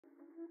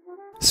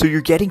So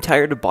you're getting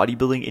tired of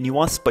bodybuilding and you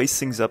want to spice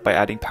things up by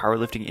adding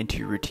powerlifting into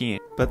your routine.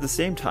 But at the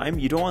same time,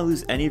 you don't want to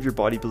lose any of your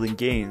bodybuilding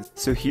gains.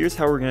 So here's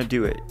how we're going to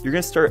do it. You're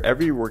going to start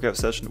every workout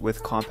session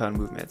with compound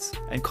movements.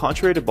 And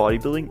contrary to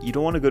bodybuilding, you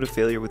don't want to go to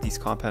failure with these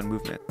compound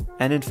movements.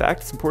 And in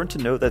fact, it's important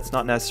to note that it's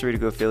not necessary to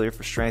go failure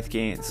for strength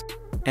gains.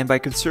 And by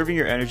conserving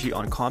your energy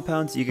on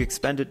compounds, you can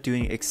expend it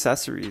doing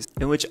accessories,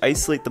 in which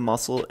isolate the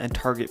muscle and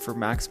target for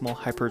maximal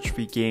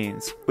hypertrophy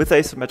gains. With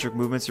isometric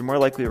movements, you're more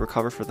likely to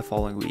recover for the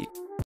following week.